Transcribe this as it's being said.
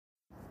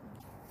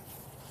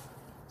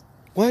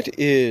What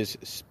is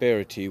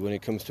Sparity when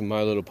it comes to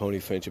My Little Pony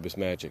Friendship is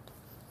Magic?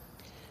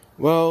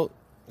 Well,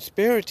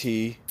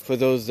 Sparity, for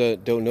those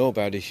that don't know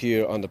about it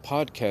here on the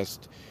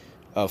podcast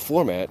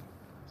format,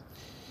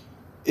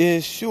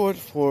 is short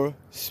for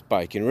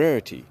Spike and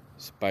Rarity.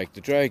 Spike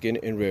the Dragon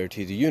and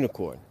Rarity the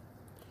Unicorn.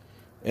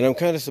 And I'm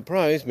kind of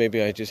surprised,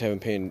 maybe I just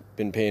haven't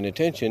been paying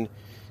attention,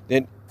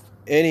 that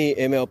any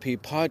MLP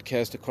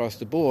podcast across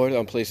the board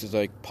on places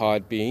like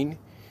Podbean,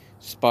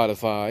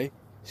 Spotify,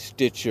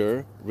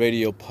 Stitcher,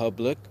 Radio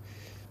Public,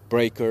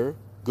 Breaker,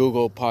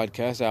 Google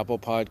Podcasts, Apple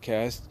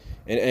Podcasts,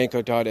 and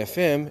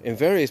Anchor.fm, and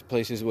various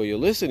places where you're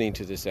listening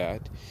to this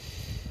at,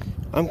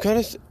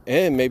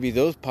 and maybe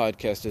those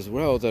podcasts as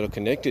well that are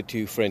connected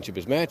to Friendship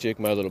is Magic,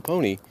 My Little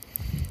Pony,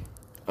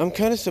 I'm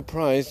kind of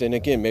surprised, and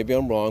again, maybe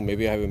I'm wrong,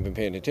 maybe I haven't been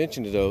paying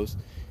attention to those,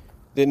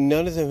 that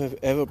none of them have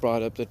ever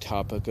brought up the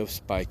topic of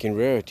Spike and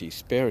Rarity,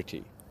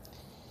 Sparity.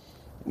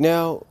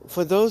 Now,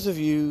 for those of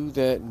you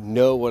that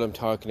know what I'm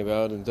talking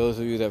about, and those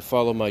of you that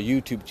follow my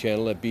YouTube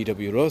channel at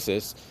BW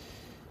Rosas,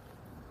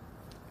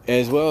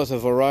 as well as a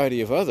variety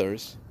of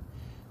others,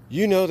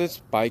 you know that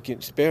Spike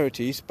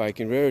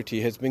and Rarity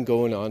has been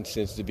going on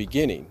since the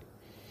beginning.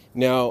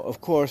 Now,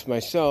 of course,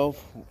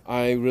 myself,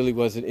 I really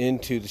wasn't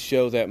into the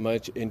show that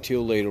much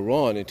until later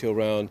on, until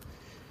around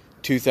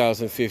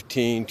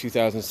 2015,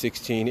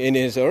 2016, and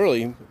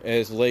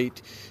as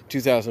late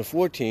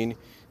 2014,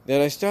 that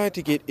I started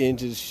to get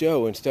into the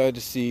show and started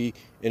to see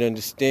and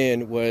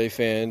understand why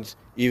fans,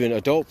 even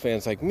adult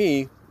fans like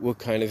me, were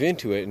kind of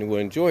into it and were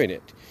enjoying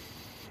it.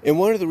 And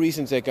one of the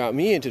reasons that got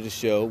me into the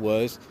show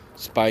was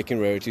Spike and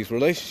Rarity's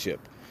relationship.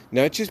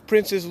 Not just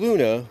Princess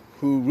Luna,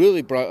 who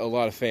really brought a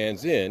lot of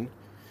fans in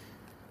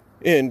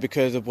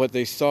because of what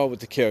they saw with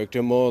the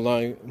character, more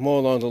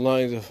along the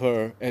lines of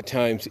her, at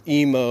times,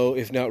 emo,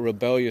 if not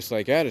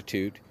rebellious-like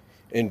attitude,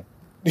 and,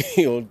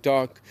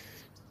 dark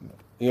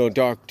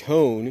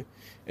tone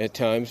at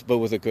times, but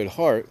with a good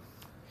heart.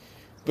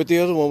 But the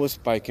other one was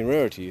Spike and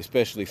Rarity,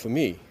 especially for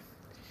me.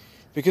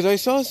 Because I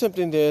saw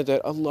something there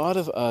that a lot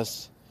of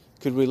us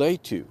could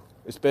relate to,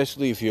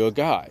 especially if you're a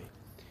guy,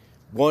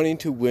 wanting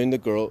to win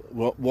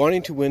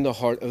the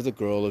heart of the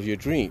girl of your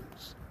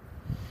dreams.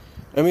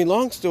 I mean,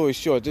 long story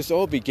short, this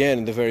all began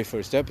in the very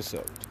first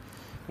episode,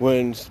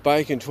 when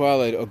Spike and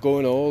Twilight are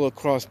going all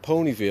across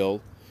Ponyville,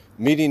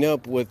 meeting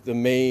up with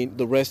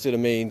the rest of the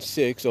main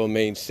 6 or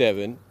main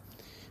 7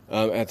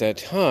 at that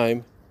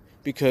time,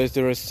 because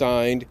they're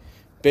assigned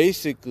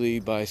basically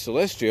by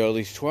Celestia, or at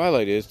least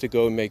Twilight is, to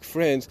go and make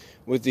friends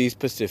with these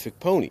Pacific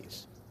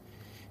ponies.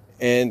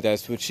 And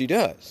that's what she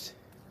does.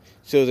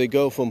 So they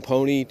go from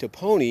pony to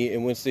pony,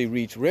 and once they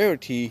reach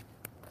Rarity,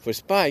 for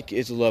Spike,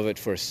 it's love at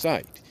first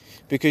sight.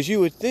 Because you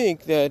would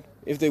think that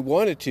if they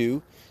wanted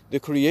to, the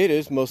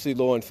creators, mostly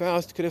Lauren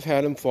Faust, could have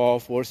had him fall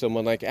for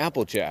someone like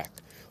Applejack,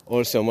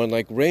 or someone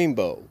like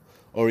Rainbow,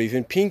 or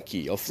even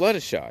Pinkie, or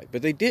Fluttershy,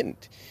 but they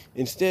didn't.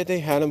 Instead, they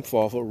had him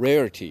fall for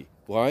Rarity.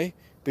 Why?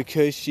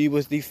 Because she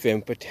was the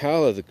femme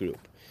fatale of the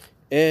group.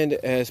 And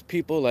as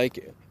people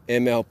like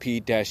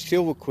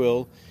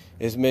MLP-Silverquill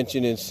has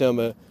mentioned in some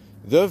of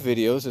the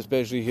videos,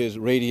 especially his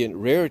Radiant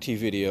Rarity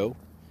video,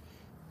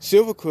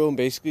 Silverquill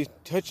basically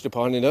touched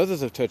upon, and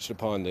others have touched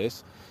upon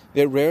this,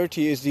 that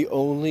Rarity is the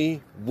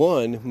only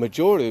one,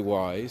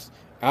 majority-wise,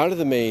 out of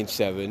the main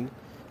 7,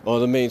 or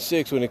the main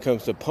 6 when it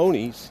comes to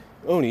ponies,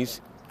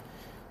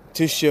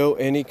 to show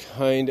any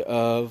kind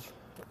of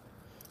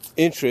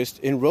interest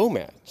in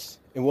romance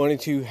and wanting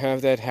to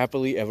have that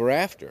happily ever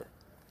after.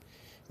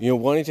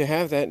 Wanting to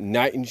have that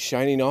knight in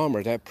shining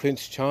armor, that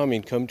Prince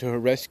Charming, come to her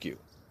rescue.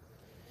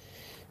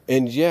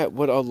 And yet,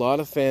 what a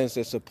lot of fans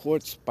that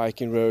support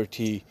Spike and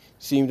Rarity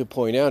seem to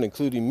point out,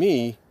 including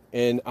me,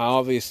 and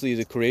obviously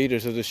the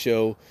creators of the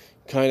show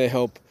kind of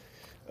help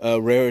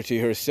Rarity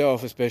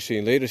herself, especially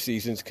in later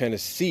seasons, kind of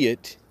see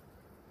it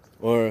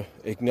or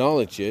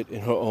acknowledge it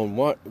in her own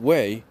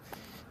way,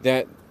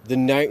 that the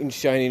knight in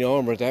shining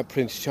armor, that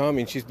Prince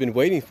Charming she's been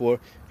waiting for,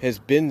 has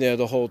been there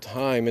the whole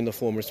time in the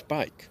form of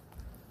Spike.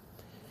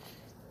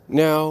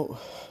 Now,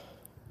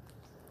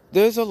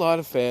 there's a lot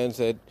of fans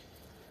that,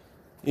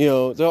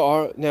 there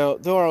are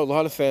a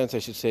lot of fans, I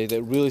should say,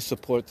 that really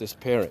support this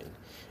pairing.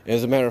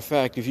 As a matter of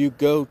fact, if you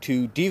go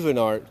to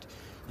DeviantArt,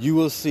 you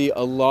will see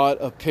a lot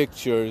of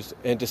pictures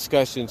and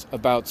discussions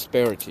about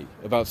Sparity,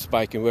 about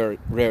Spike and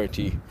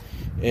Rarity,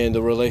 and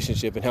the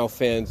relationship and how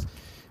fans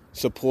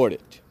support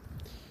it.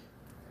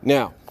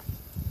 Now,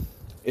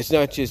 it's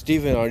not just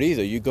DeviantArt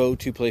either. You go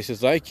to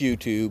places like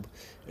YouTube,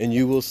 and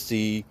you will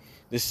see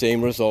the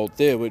same result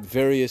there with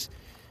various,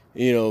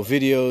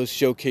 videos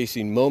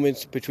showcasing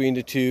moments between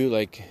the two.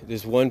 Like,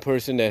 there's one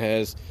person that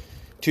has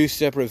 2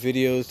 separate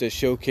videos that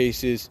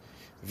showcases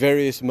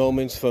various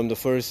moments from the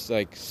first,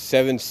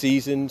 7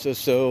 seasons or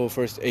so, or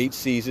first 8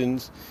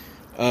 seasons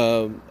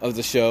of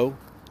the show.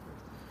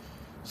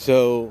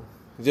 So,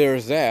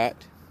 there's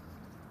that.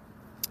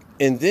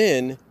 And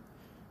then,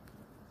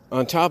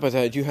 on top of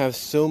that, you have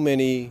so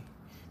many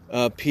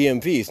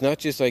PMVs, not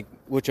just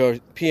which are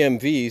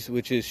PMVs,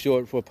 which is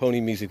short for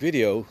Pony Music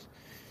Videos.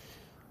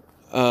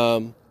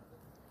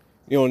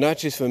 not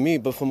just from me,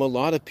 but from a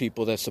lot of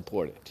people that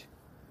support it.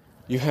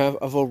 You have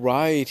a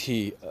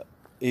variety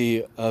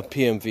of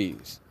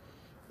PMVs,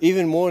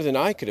 even more than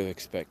I could have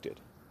expected.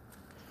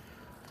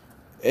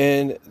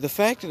 And the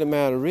fact of the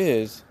matter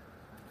is,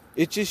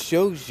 it just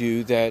shows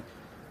you that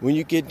when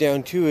you get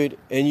down to it,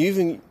 and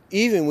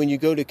even when you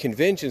go to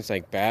conventions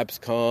like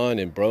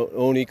BabsCon and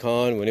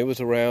BronyCon when it was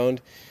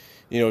around,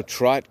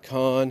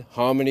 TrotCon,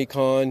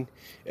 HarmonyCon,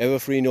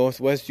 Everfree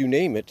Northwest, you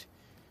name it,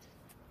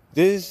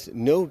 there's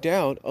no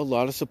doubt a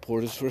lot of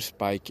supporters for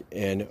Spike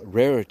and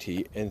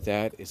Rarity, and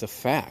that is a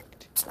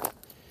fact.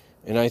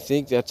 And I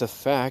think that's a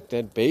fact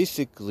that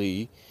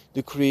basically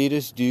the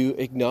creators do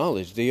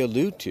acknowledge, they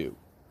allude to.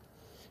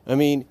 I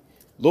mean,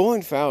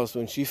 Lauren Faust,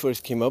 when she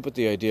first came up with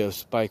the idea of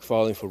Spike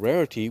falling for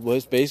Rarity,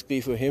 was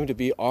basically for him to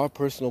be our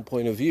personal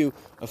point of view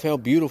of how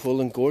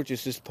beautiful and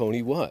gorgeous this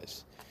pony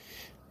was.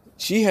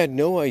 She had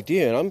no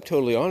idea, and I'm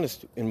totally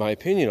honest in my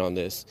opinion on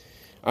this,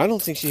 I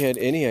don't think she had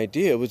any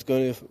idea it was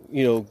going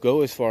to,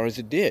 go as far as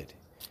it did.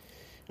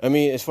 I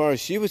mean, as far as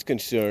she was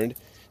concerned,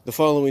 the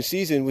following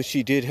season, which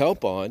she did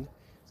help on,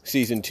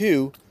 season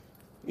 2,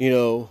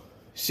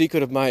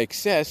 Secret of My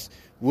Excess,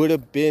 would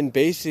have been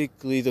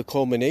basically the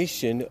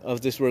culmination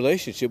of this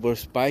relationship where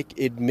Spike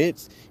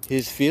admits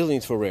his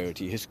feelings for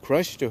Rarity, his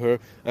crush to her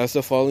as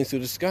they're falling through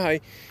the sky,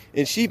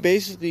 and she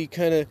basically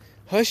kind of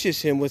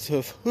hushes him with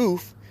her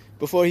hoof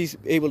before he's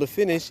able to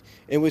finish,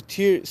 and with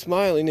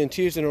smiling and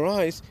tears in her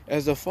eyes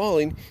as they're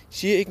falling,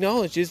 she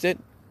acknowledges that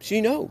she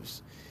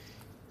knows.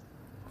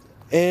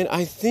 And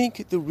I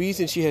think the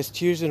reason she has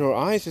tears in her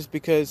eyes is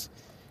because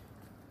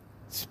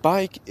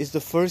Spike is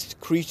the first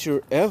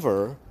creature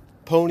ever,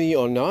 pony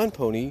or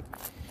non-pony,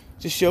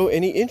 to show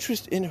any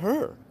interest in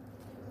her,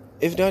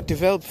 if not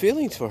develop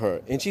feelings for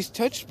her, and she's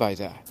touched by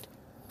that.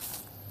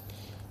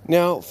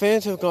 Now,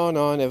 fans have gone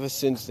on ever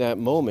since that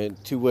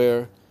moment to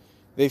where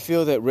they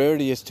feel that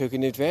Rarity has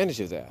taken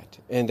advantage of that,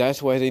 and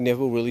that's why they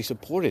never really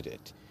supported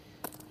it.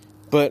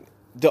 But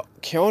the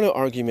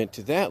counter-argument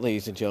to that,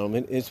 ladies and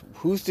gentlemen, is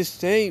who's to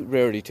say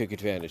Rarity took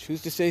advantage?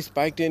 Who's to say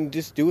Spike didn't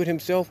just do it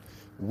himself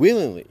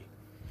willingly?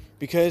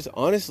 Because,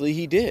 honestly,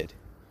 he did.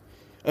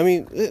 I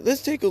mean,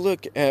 let's take a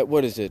look at,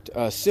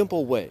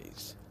 Simple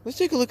Ways. Let's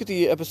take a look at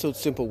the episode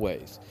Simple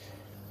Ways.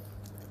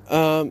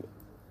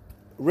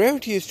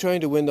 Rarity is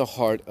trying to win the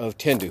heart of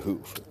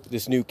Tenderhoof,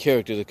 this new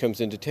character that comes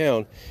into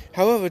town.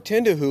 However,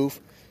 Tenderhoof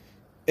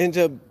ends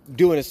up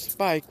doing a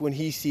Spike when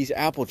he sees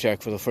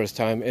Applejack for the first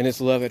time, and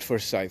it's love at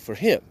first sight for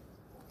him.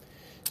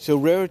 So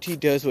Rarity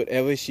does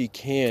whatever she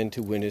can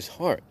to win his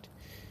heart.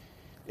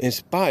 And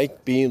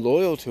Spike, being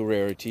loyal to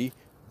Rarity,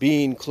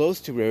 being close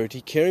to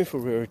Rarity, caring for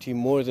Rarity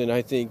more than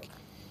I think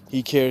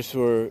he cares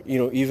for,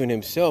 even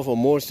himself, or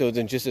more so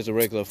than just as a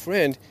regular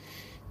friend,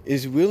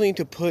 is willing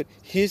to put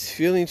his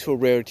feelings for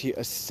Rarity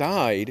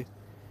aside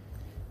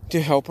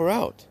to help her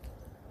out.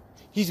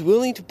 He's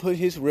willing to put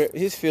his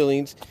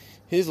feelings,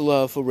 his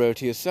love for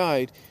Rarity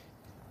aside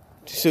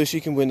so she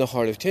can win the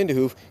heart of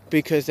Tenderhoof,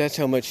 because that's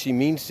how much she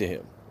means to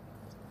him.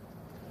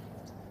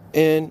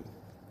 And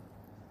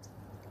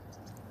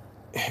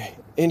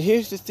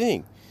here's the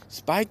thing.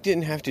 Spike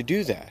didn't have to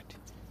do that.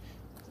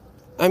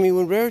 I mean,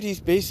 when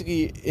Rarity's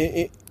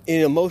basically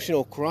in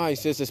emotional cry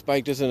says that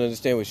Spike doesn't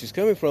understand where she's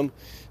coming from,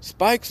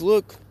 Spike's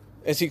look,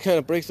 as he kind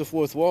of breaks the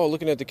fourth wall,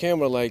 looking at the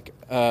camera like,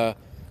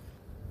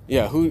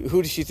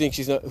 who does she think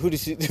she's not? Who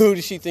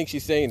does she think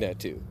she's saying that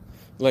to?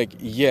 Like,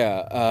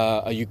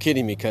 are you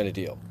kidding me kind of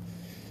deal.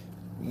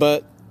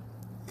 But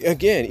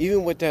again,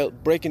 even with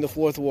that breaking the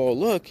fourth wall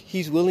look,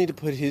 he's willing to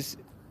put his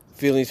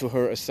feelings for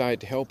her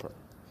aside to help her,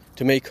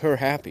 to make her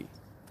happy.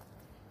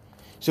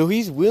 So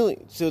he's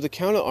willing. So the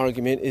counter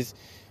argument is,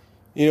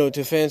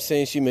 to fans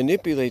saying she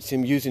manipulates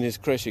him using his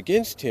crush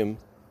against him,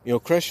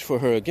 crush for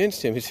her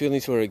against him, his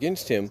feelings for her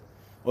against him,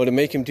 or to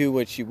make him do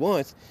what she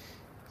wants.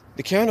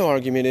 The counter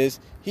argument is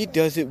he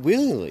does it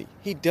willingly.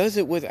 He does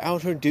it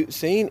without her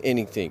saying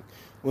anything,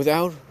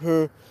 without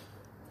her,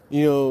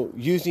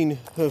 using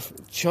her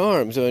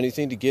charms or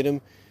anything to get him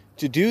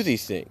to do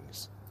these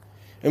things.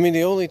 I mean,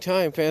 the only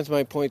time fans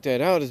might point that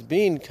out as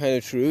being kind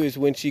of true is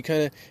when she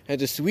kind of had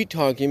to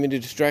sweet-talk him into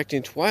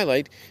distracting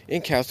Twilight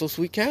in Castle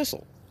Sweet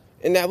Castle.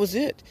 And that was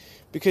it.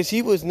 Because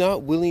he was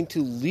not willing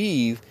to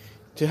leave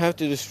to have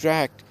to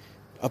distract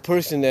a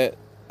person that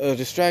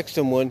distracts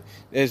someone,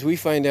 as we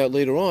find out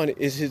later on,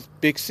 is his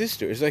big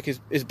sister.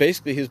 It's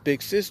basically his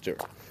big sister.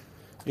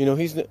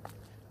 He's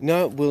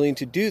not willing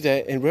to do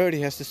that, and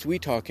Rarity has to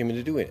sweet-talk him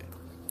into doing it.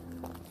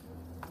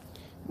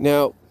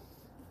 Now,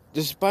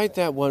 despite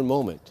that one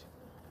moment,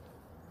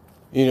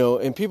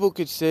 and people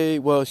could say,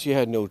 well, she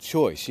had no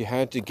choice. She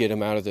had to get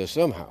him out of there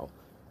somehow,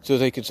 so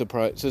they could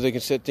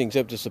set things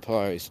up to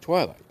surprise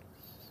Twilight.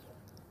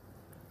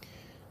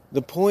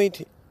 The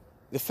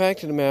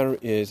fact of the matter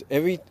is,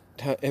 every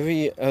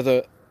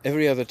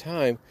other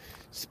time,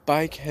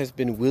 Spike has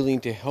been willing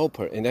to help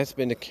her, and that's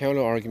been the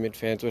counter argument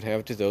fans would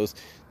have to those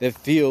that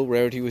feel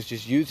Rarity was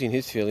just using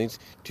his feelings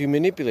to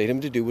manipulate him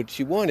to do what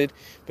she wanted.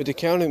 But the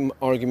counter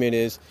argument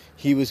is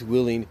he was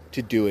willing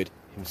to do it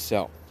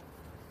himself.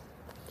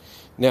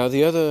 Now,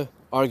 the other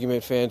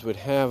argument fans would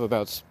have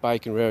about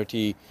Spike and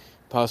Rarity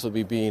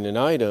possibly being an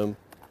item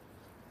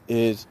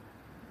is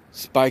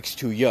Spike's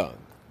too young.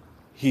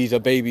 He's a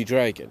baby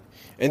dragon.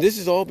 And this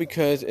is all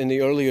because in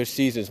the earlier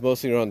seasons,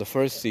 mostly around the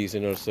first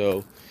season or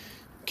so,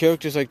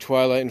 characters like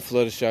Twilight and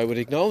Fluttershy would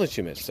acknowledge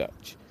him as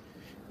such.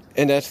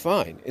 And that's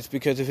fine. It's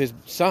because of his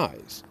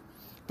size.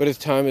 But as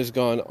time has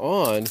gone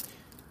on,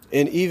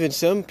 and even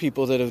some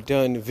people that have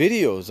done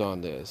videos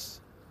on this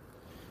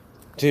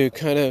to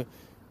kind of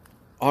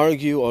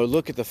argue or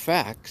look at the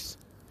facts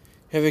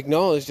have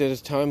acknowledged that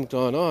as time has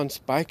gone on,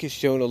 Spike has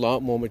shown a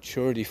lot more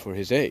maturity for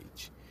his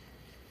age.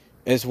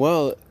 As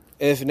well,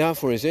 if not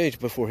for his age,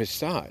 but for his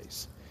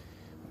size.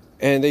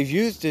 And they've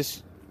used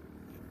this,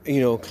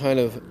 kind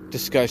of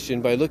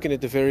discussion by looking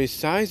at the various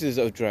sizes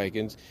of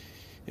dragons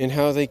and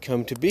how they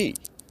come to be.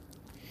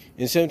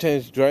 And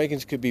sometimes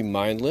dragons could be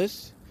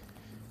mindless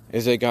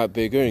as they got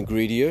bigger and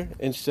greedier,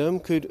 and some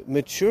could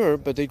mature,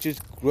 but they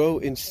just grow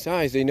in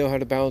size. They know how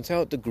to balance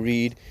out the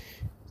greed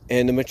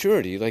and the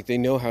maturity, like they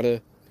know how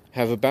to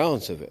have a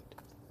balance of it.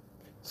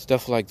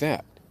 Stuff like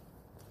that.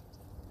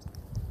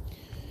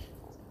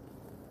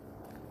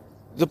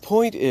 The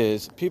point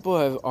is, people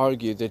have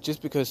argued that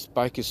just because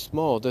Spike is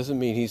small doesn't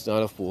mean he's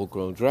not a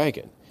full-grown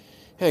dragon.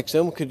 Heck,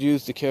 someone could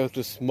use the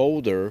character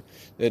Smolder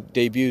that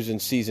debuts in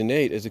Season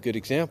 8 as a good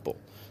example.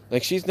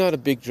 Like, she's not a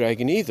big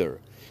dragon either.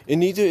 And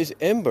neither is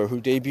Ember,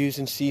 who debuts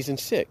in Season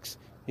 6.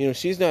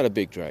 She's not a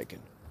big dragon.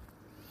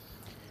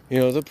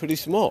 They're pretty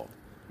small.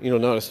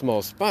 Not a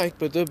small Spike,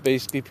 but they're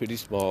basically pretty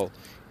small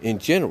in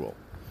general.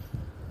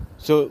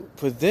 So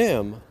for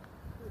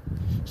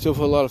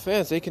a lot of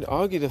fans, they can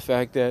argue the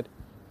fact that,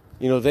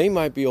 they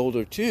might be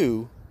older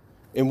too,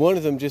 and one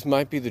of them just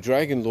might be the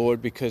Dragon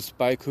Lord because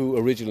Spike, who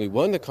originally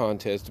won the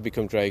contest to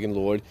become Dragon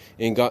Lord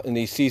and got in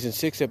the Season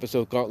 6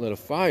 episode Gauntlet of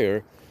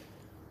Fire,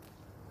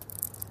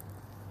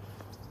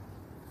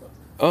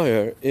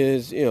 Aya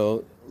is,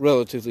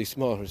 relatively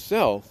small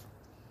herself.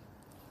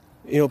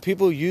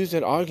 People use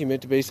that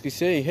argument to basically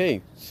say,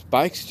 hey,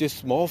 Spike's just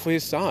small for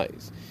his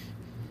size.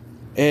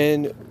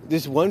 And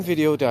this one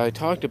video that I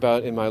talked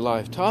about in my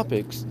live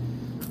topics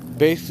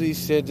basically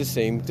said the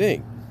same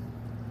thing.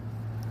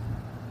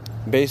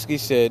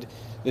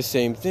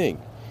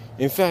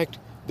 In fact,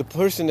 the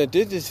person that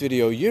did this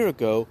video a year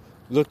ago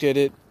looked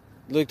at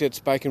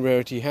Spike and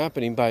Rarity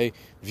happening by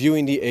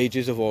viewing the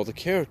ages of all the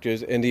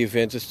characters and the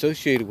events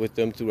associated with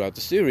them throughout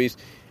the series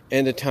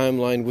and the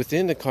timeline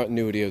within the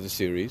continuity of the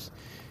series.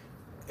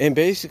 And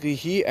basically,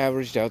 he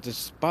averaged out that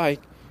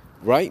Spike,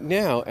 right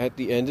now, at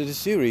the end of the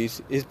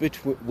series,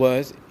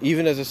 was,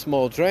 even as a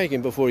small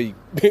dragon, before he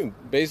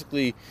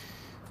basically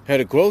had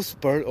a growth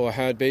spurt, or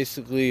had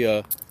basically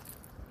a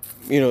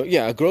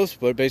growth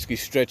spurt, basically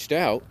stretched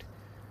out,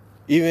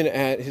 even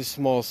at his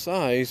small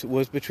size,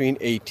 was between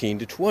 18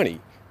 to 20.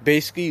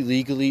 Basically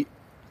legally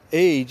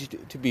aged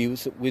to be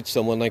with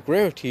someone like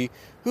Rarity,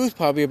 who's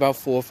probably about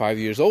 4 or 5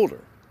 years older.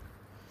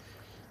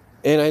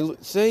 And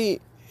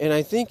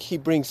I think he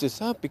brings this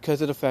up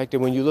because of the fact that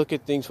when you look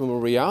at things from a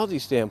reality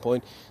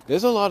standpoint,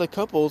 there's a lot of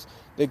couples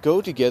that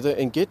go together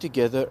and get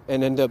together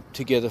and end up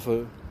together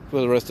for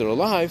the rest of their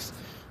lives,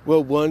 where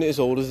one is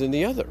older than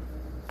the other.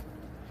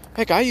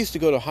 Heck, I used to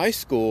go to high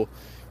school,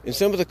 and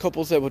some of the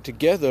couples that were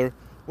together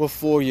were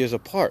 4 years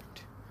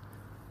apart.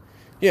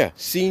 Yeah,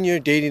 senior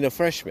dating a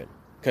freshman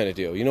kind of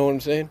deal. You know what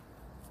I'm saying?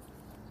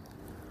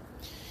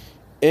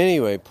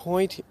 Anyway,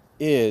 point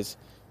is,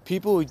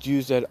 people would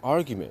use that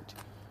argument.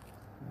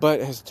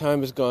 But as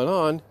time has gone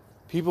on,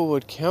 people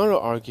would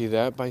counter-argue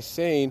that by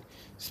saying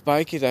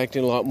Spike is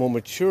acting a lot more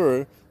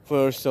mature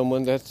for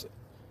someone that's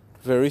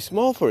very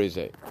small for his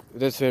age.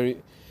 That's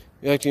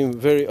acting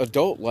very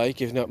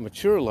adult-like, if not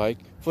mature-like,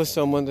 for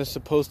someone that's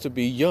supposed to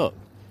be young.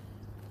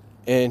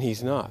 And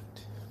he's not.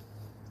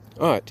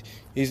 Alright,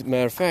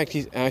 matter of fact,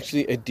 he's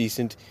actually a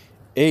decent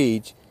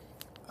age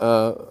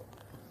for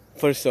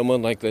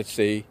someone like, let's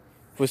say,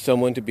 for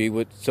someone to be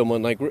with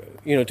someone like,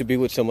 to be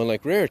with someone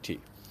like Rarity.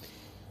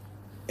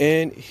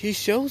 And he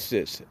shows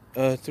this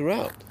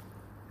throughout.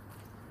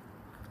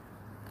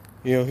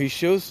 He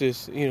shows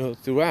this,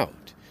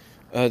 throughout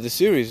the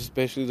series,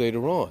 especially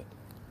later on.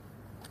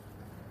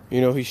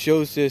 He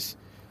shows this,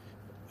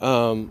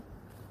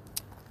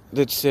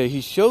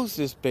 he shows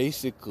this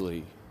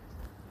basically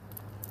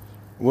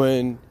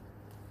when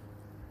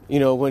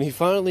he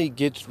finally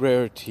gets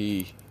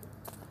Rarity,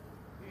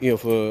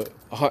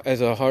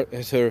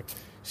 as her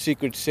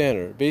secret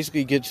Santa,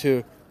 basically gets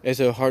her as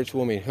a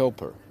heartwarming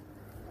helper.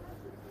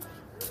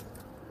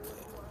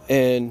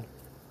 And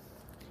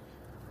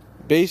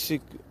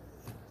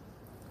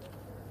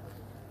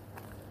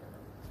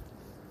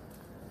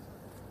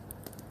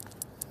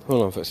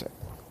hold on for a sec.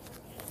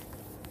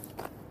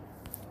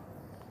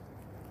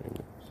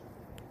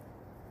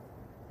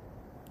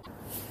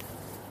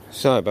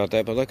 Sorry about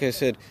that, but like I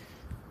said,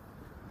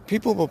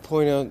 people will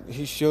point out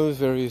he shows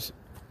various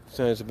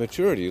signs of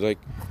maturity. Like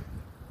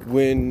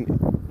when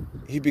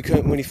he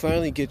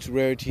finally gets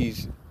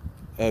Rarity's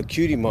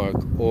cutie mark,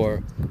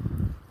 or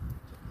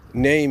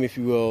name, if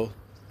you will,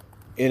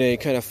 in a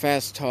kind of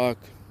fast talk,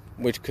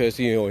 which because,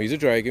 he's a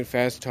dragon,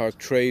 fast talk,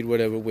 trade,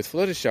 whatever, with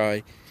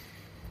Fluttershy.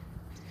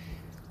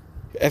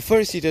 At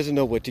first, he doesn't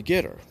know what to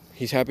get her.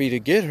 He's happy to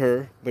get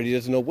her, but he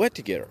doesn't know what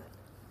to get her.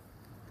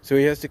 So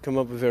he has to come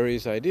up with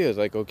various ideas,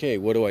 like, okay,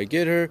 what do I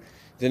get her?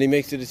 Then he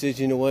makes the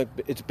decision,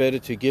 it's better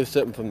to give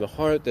something from the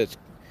heart that's,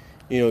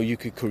 you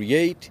could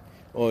create,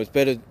 or it's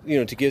better,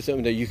 to give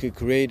something that you could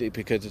create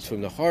because it's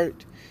from the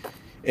heart.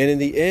 And in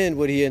the end,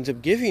 what he ends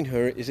up giving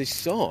her is a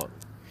song.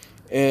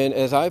 And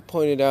as I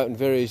pointed out in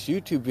various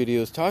YouTube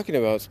videos talking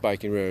about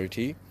Spike and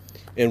Rarity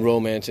and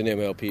romance and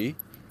MLP,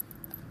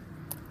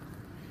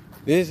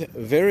 there's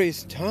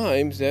various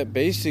times that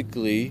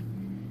basically,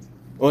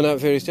 well, not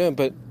various times,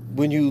 but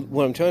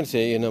what I'm trying to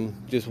say, and I'm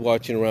just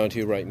watching around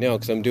here right now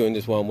because I'm doing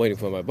this while I'm waiting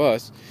for my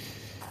bus,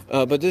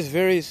 but there's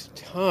various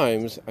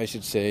times, I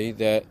should say,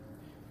 that,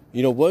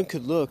 one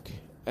could look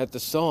at the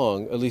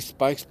song, at least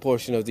Spike's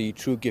portion of the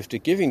True Gift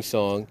of Giving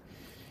song,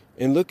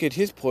 and look at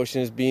his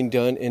portion as being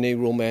done in a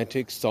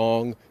romantic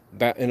song,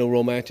 in a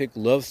romantic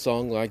love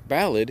song-like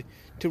ballad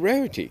to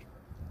Rarity.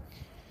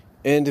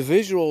 And the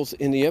visuals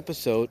in the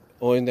episode,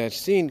 or in that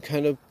scene,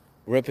 kind of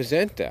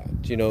represent that,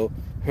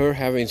 her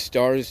having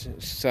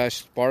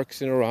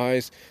stars/sparks in her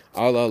eyes,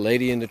 a la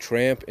Lady and the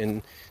Tramp,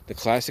 and the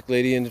classic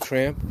Lady and the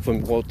Tramp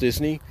from Walt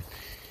Disney.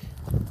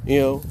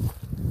 To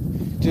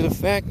the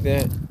fact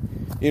that,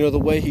 the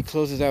way he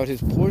closes out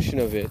his portion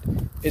of it,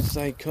 it's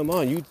like, come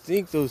on, you'd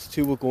think those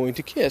two were going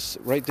to kiss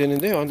right then and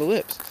there on the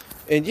lips.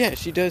 And yeah,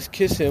 she does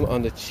kiss him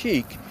on the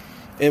cheek.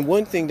 And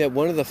one thing that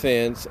one of the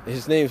fans,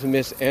 his name's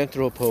Miss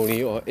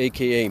Anthropony, or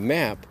AKA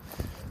Map,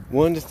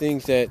 one of the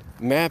things that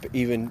Map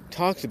even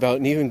talks about,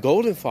 and even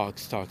Golden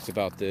Fox talks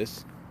about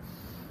this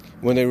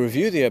when they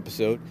review the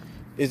episode,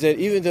 is that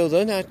even though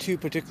they're not too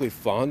particularly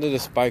fond of the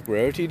Spike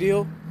Rarity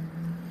deal,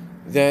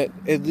 that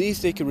at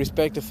least they can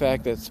respect the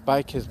fact that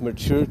Spike has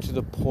matured to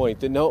the point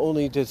that not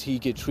only does he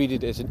get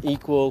treated as an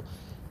equal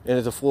and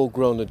as a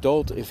full-grown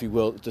adult, if you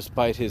will,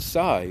 despite his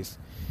size,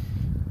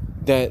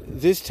 that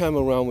this time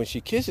around when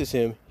she kisses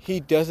him, he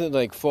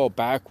doesn't fall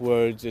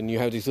backwards and you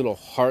have these little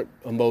heart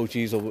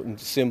emojis or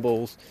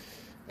symbols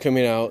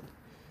coming out,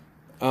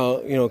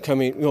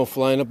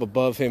 flying up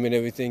above him and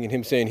everything, and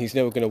him saying he's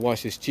never going to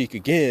wash his cheek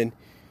again,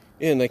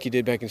 and like he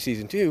did back in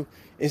season 2.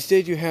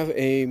 Instead, you have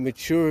a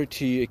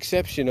maturity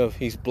exception of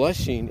he's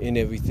blushing and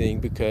everything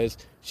because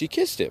she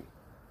kissed him.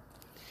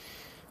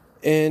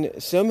 And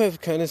some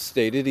have kind of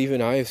stated,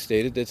 even I have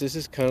stated, that this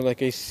is kind of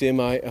like a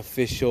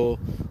semi-official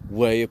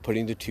way of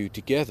putting the two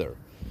together.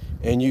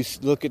 And you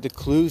look at the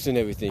clues and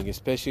everything,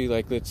 especially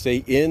let's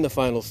say in the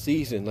final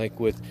season,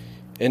 with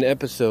an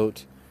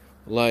episode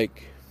there's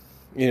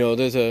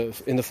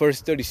in the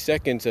first 30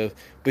 seconds of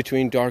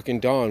Between Dark and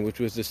Dawn, which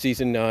was the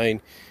season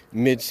 9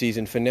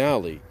 mid-season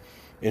finale,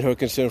 and her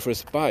concern for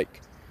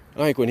Spike,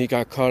 when he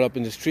got caught up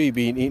in this tree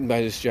being eaten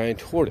by this giant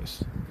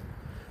tortoise.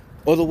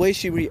 Or the way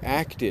she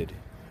reacted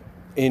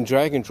in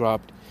Dragon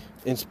Dropped,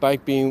 and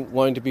Spike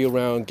wanting to be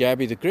around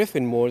Gabby the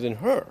Griffin more than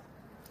her.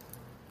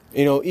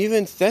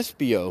 Even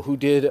Thespio, who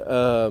did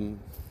a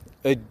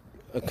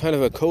kind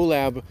of a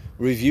collab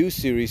review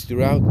series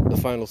throughout the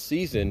final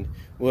season,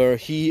 where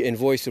he and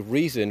Voice of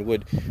Reason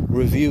would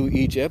review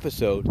each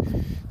episode,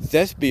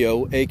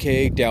 Thespio,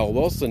 aka Dal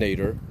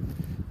Wilsonator,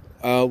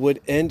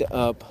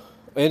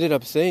 ended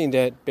up saying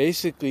that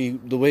basically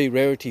the way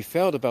Rarity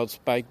felt about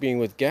Spike being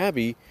with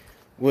Gabby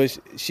was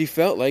she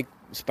felt like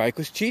Spike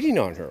was cheating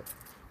on her.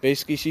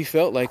 Basically, she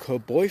felt like her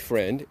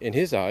boyfriend, in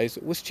his eyes,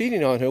 was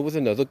cheating on her with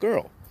another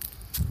girl.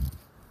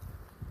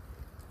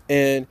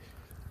 And,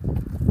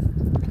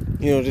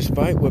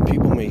 despite what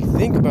people may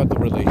think about the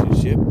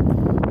relationship,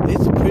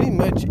 it's pretty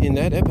much in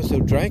that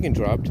episode, Dragon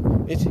Dropped,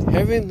 it's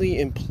heavily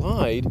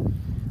implied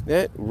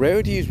that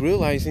Rarity is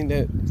realizing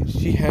that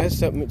she has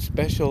something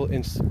special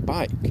in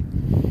Spike.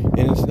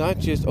 And it's not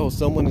just,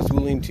 someone is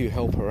willing to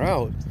help her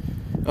out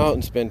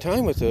and spend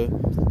time with her,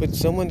 but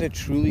someone that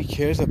truly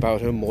cares about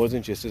her more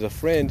than just as a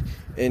friend,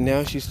 and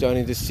now she's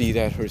starting to see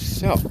that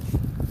herself.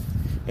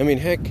 I mean,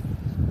 heck,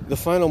 the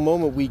final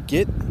moment we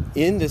get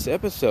in this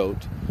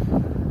episode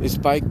is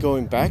Spike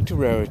going back to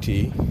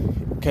Rarity,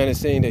 kind of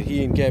saying that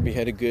he and Gabby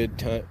had a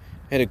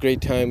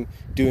great time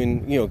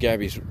doing,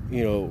 Gabby's,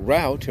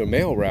 route, her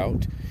mail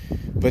route,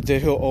 but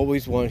that he'll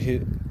always want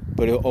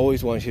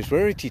his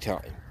Rarity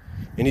time.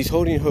 And he's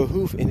holding her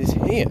hoof in his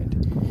hand.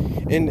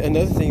 And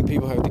another thing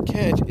people have to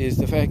catch is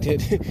the fact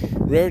that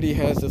Rarity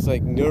has this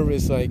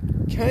nervous,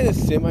 kind of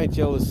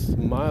semi-jealous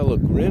smile or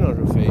grin on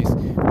her face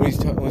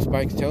when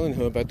Spike's telling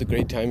her about the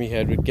great time he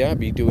had with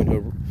Gabby doing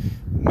her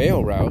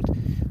mail route.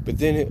 But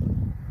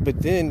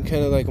then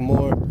kind of a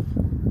more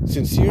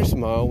sincere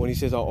smile when he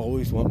says, "I'll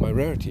always want my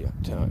Rarity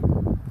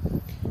time."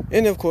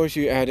 And of course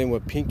you add in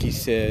what Pinky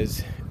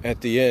says at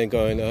the end,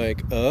 going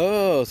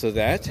 "Oh, so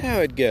that's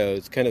how it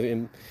goes." Kind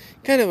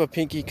of a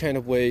Pinky kind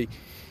of way,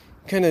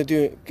 kind of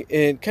doing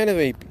in kind of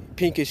a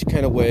pinkish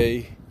kind of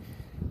way,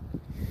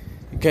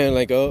 kind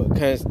of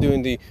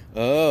doing the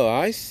 "Oh,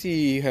 I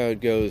see how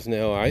it goes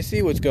now. I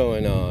see what's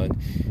going on."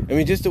 I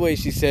mean, just the way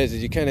she says it,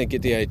 you kind of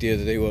get the idea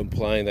that they were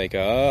implying like,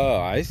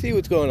 oh, I see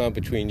what's going on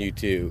between you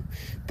two.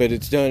 But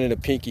it's done in a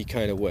Pinky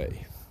kind of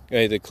way.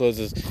 Right? That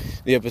closes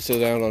the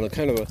episode out on a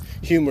kind of a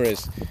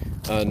humorous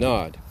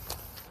nod.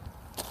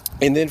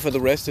 And then for the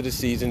rest of the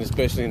season,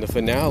 especially in the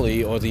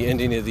finale or the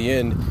ending of the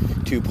end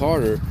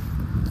two-parter,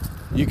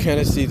 you kind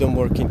of see them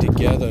working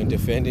together and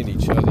defending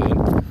each other.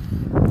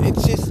 And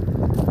it's just...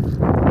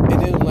 And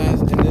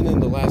then in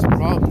the last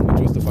problem,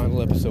 which was the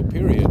final episode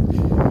period,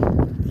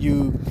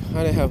 you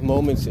kind of have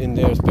moments in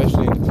there,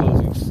 especially in the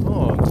closing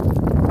song,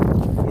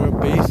 where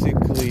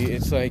basically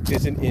it's like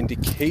there's an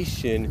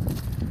indication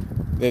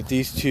that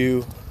these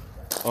two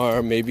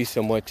are maybe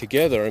somewhat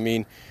together. I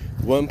mean,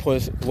 one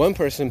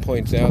person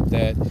points out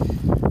that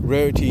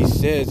Rarity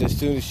says as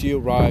soon as she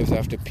arrives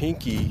after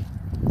Pinky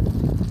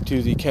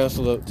to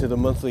the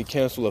monthly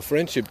Council of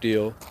Friendship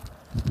deal,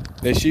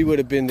 that she would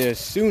have been there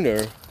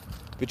sooner,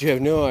 but you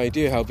have no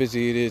idea how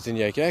busy it is in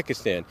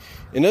Yakakistan.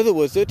 In other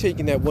words, they're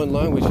taking that one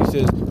line where she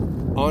says,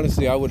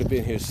 honestly, I would have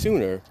been here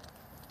sooner,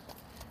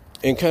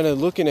 and kind of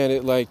looking at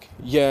it like,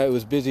 yeah, it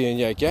was busy in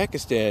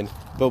Yakakistan,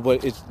 but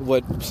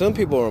what some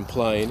people are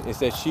implying is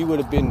that she would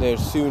have been there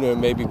sooner,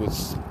 maybe with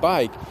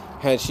Spike,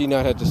 had she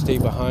not had to stay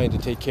behind to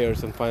take care of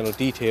some final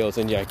details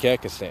in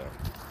Yakakistan.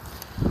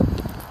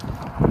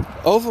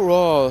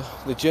 Overall,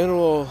 the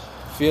general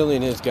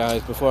feeling is,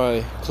 guys, before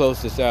I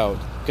close this out,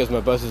 because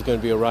my bus is going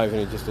to be arriving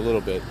in just a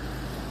little bit,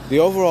 the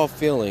overall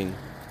feeling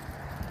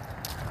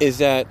is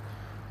that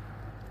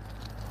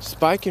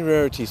Spike and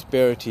Rarity's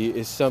Sparity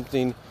is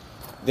something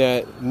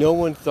that no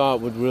one thought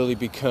would really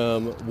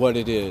become what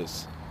it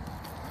is.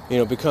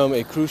 Become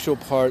a crucial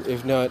part,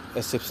 if not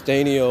a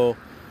substantial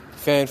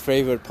fan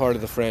favorite part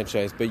of the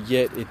franchise, but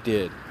yet it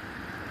did.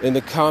 And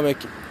the comic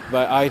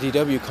by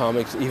IDW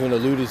Comics even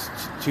alluded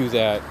to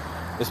that,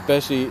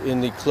 especially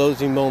in the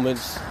closing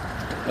moments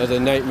of the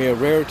Nightmare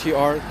Rarity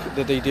arc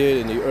that they did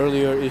in the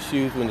earlier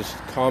issues when the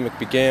comic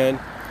began,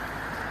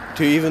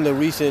 to even the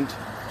recent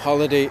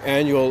holiday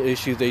annual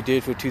issue they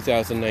did for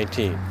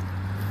 2019.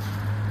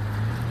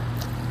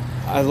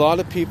 A lot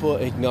of people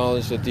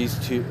acknowledge that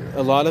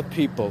a lot of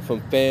people,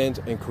 from fans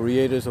and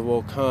creators of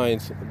all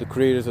kinds, the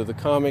creators of the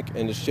comic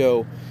and the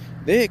show,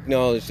 they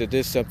acknowledge that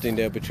there's something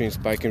there between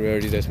Spike and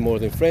Rarity that's more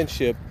than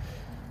friendship.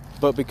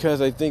 But because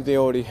I think they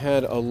already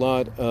had a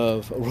lot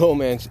of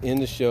romance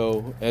in the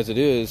show as it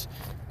is,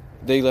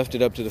 they left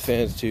it up to the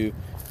fans to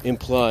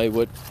imply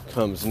what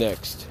comes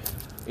next,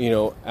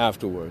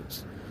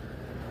 afterwards.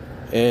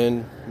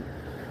 And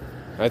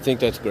I think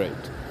that's great.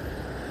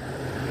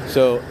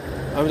 So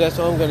that's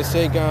all I'm going to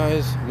say,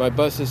 guys. My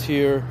bus is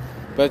here.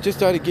 But I just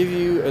thought I'd give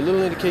you a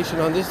little indication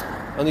on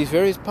these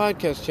various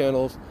podcast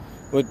channels,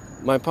 what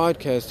my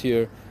podcast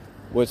here,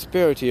 what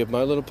Sparity of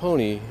My Little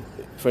Pony,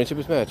 Friendship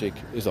is Magic,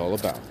 is all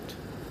about.